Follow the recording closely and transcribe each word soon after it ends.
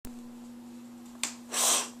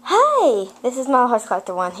Hey, this is my Horse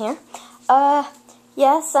Collector 1 here.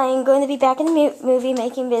 Yes, I am going to be back in the movie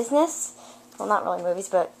making business. Well, not really movies,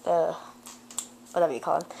 but, whatever you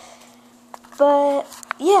call them. But,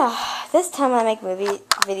 yeah, this time I make movie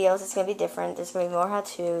videos, it's going to be different. There's going to be more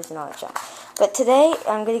how-tos and all that stuff. But today,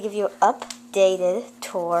 I'm going to give you an updated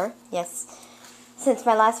tour. Yes, since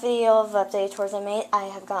my last video of updated tours I made, I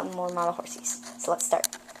have gotten more model horses. So let's start.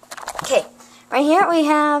 Okay, right here we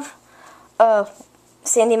have,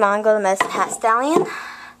 Sandy Mongo, the Medicine Hat Stallion.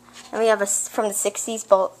 And we have a from the 60s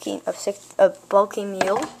bulking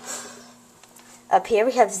mule. Up here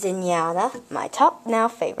we have Zenyatta, my top now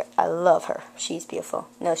favorite. I love her. She's beautiful.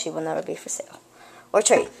 No, she will never be for sale or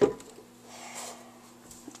trade.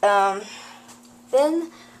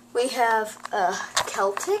 Then we have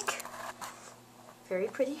Celtic, very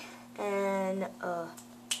pretty, and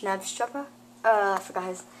Nabstrupper. I forgot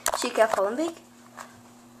his Chica Polenbeek.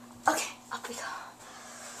 Okay, up we go.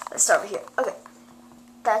 Let's start over here. Okay,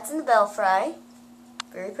 that's in the Belfry,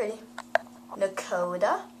 very pretty.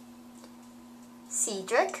 Nakota,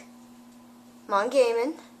 Cedric,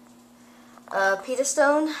 Mongamen,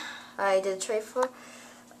 Peterstone, I did a trade for.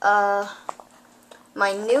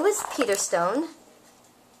 My newest Peterstone.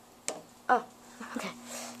 Oh, okay.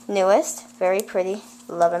 Newest, very pretty,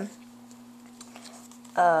 love him.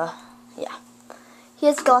 Yeah. He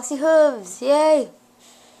has glossy hooves, yay!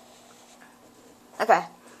 Okay,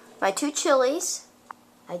 my two chilies,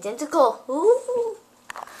 identical. Ooh.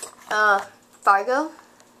 Fargo.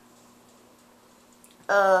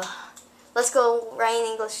 Let's Go Ryan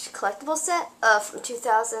English collectible set from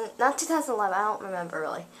 2000, not 2011, I don't remember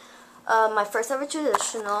really. My first ever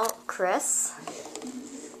traditional Chris.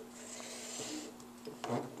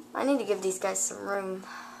 I need to give these guys some room.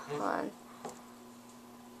 Hold on.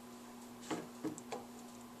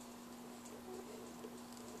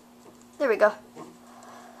 There we go.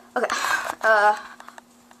 Okay.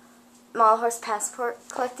 Model horse passport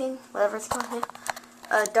collecting, whatever it's called here.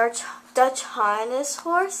 Dutch Harness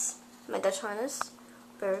horse. My Dutch Harness.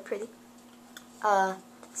 Very pretty.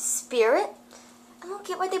 Spirit. I don't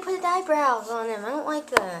get why they put eyebrows on him. I don't like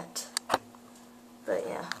that. But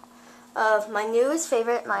yeah. My newest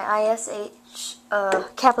favorite, my ISH,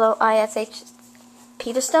 capital ISH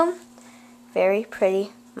Peterstone. Very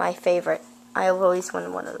pretty. My favorite. I have always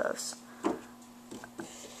wanted one of those.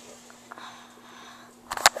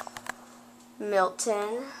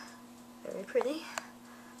 Milton. Very pretty.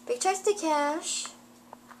 Big Checks to Cash.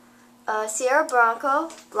 Sierra Blanco,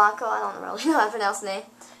 I don't really know anything else name.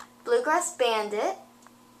 Bluegrass Bandit.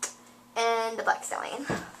 And the Black Stallion.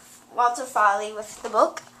 Walter Farley with the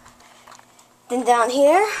book. Then down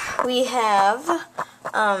here we have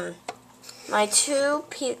my two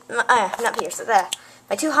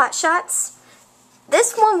my two Hot Shots.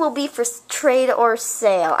 This one will be for trade or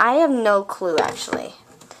sale. I have no clue actually.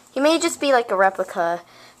 He may just be like a replica.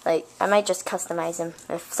 Like, I might just customize him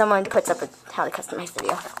if someone puts up a how to customize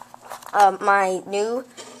video. My new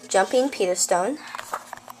Jumping Peterstone,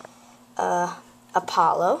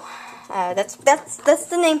 Apollo. That's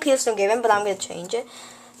the name Peterstone gave him, but I'm gonna change it.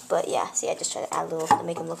 But yeah, see, I just try to add a little to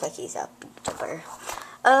make him look like he's a jumper.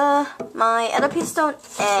 My other Peterstone,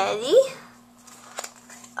 Eddie.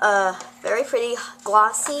 Very pretty,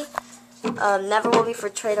 glossy. Never will be for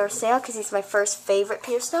trade or sale because he's my first favorite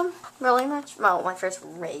Peterstone, really much. Well, my first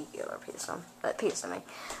regular Peterstone, but Peterstone.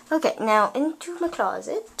 Okay, now into my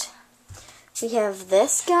closet. We have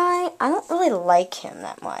this guy. I don't really like him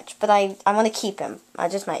that much, but I want to keep him. I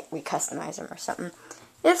just might recustomize him or something.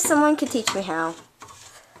 If someone could teach me how.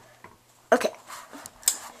 Okay.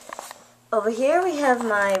 Over here we have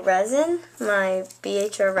my resin, my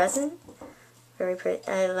BHR resin. Very pretty.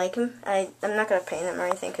 I like him. I'm not going to paint him or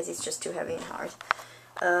anything because he's just too heavy and hard.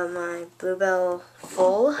 My Bluebell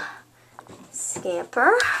Full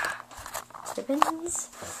Scamper. Ribbons.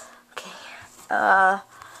 Okay.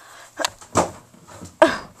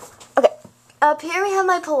 Okay. Up here we have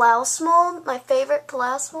my Palouse mold, my favorite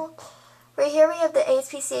Palouse mold. Right here we have the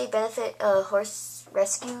ASPCA Benefit Horse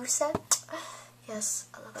Rescue set. Yes,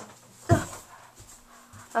 I love them.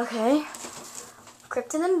 Okay.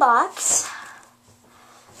 Krypton in box.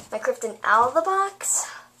 My Krypton out of the box.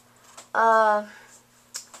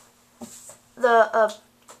 The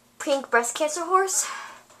pink breast cancer horse.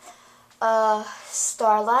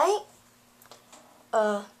 Starlight.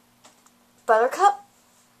 Buttercup.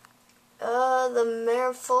 The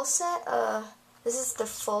Mare full set. This is the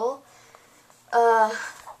full.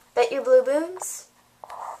 Bet Your Blue Boons.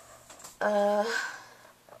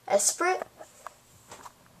 Esprit.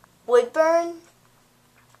 Woodburn.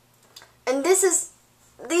 And this is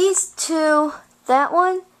these two, that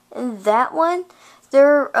one and that one.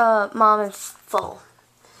 They're mom and full.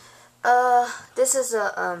 This is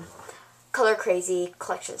a Color Crazy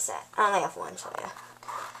collection set. I only have one, so yeah.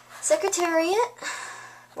 Secretariat,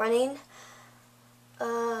 running,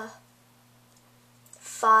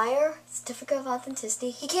 fire, certificate of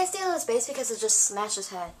authenticity. He can't stay on his base because it'll just smash his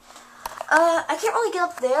head. I can't really get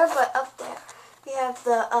up there, but up there we have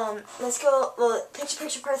the, let's go, the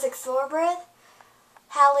Picture Perfect Thoroughbred,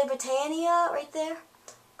 Halle Britannia right there,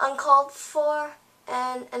 Uncalled For,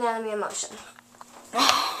 and Anatomy of Motion.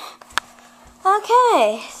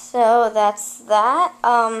 Okay, so that's that.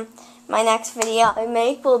 My next video I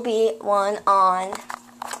make will be one on,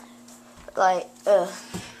 like, I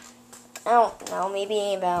don't know,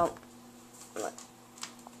 maybe about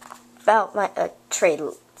my trade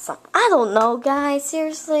something. I don't know, guys,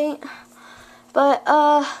 seriously. But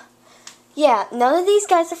yeah, none of these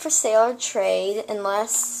guys are for sale or trade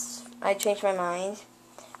unless I change my mind.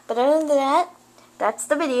 But other than that, that's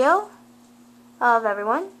the video of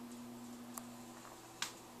everyone.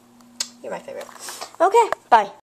 You're my favorite. Okay, bye.